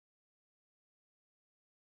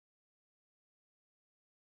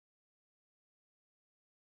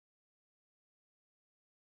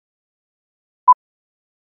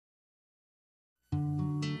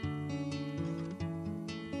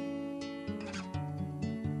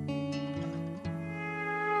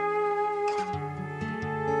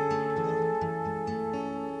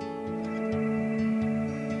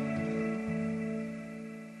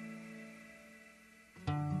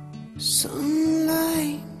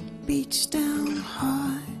reach down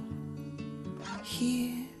high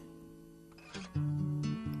here,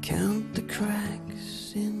 count the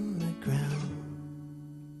cracks in the ground.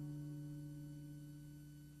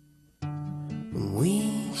 When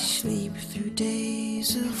we sleep through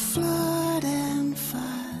days of flood and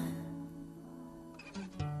fire,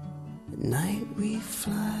 at night we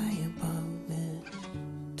fly above this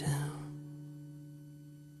town.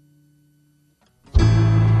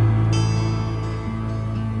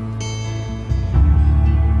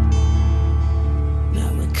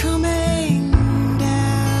 Now we're coming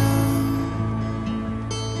down.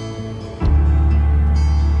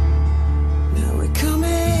 Now we're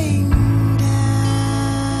coming down.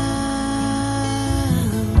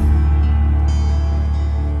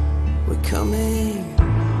 We're coming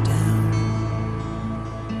down.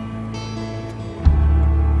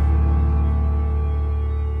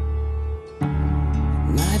 At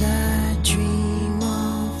night I dream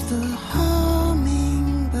of the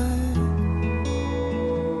hummingbird,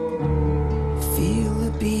 feel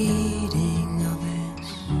the beating of its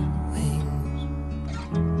wings.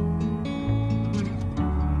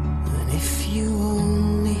 And if you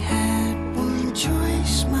only had one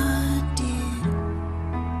choice, my dear,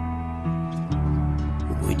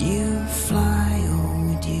 would you fly or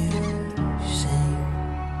would you sing?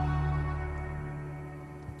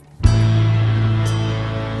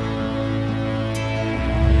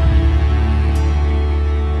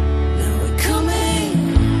 Now we're coming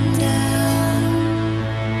down.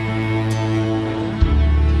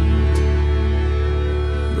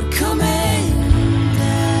 We're coming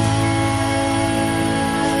down.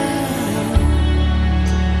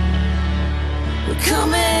 We're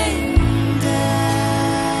coming down.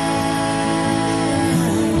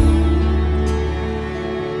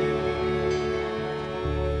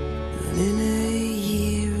 And in a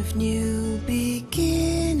year of new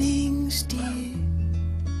beginnings, dear,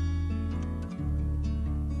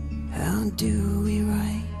 how do we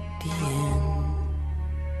write the end?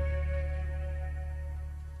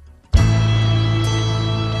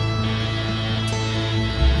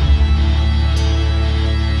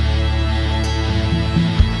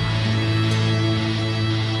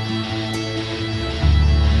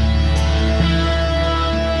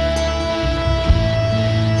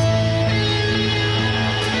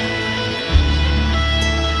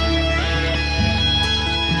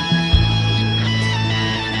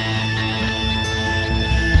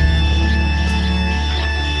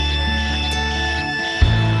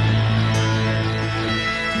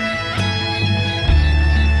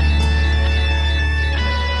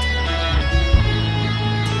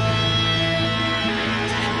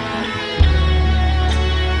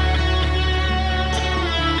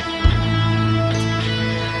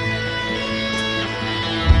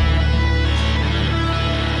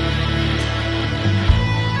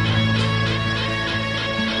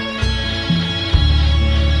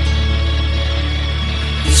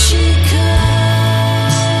 Here she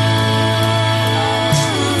comes.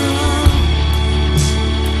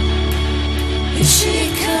 Here she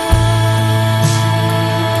comes.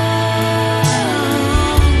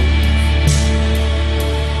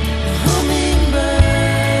 The hummingbird.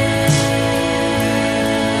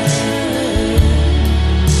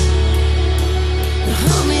 The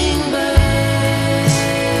hummingbird.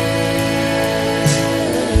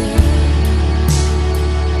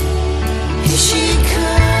 Here she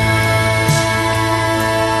comes.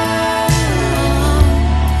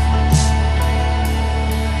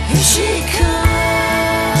 Here she comes.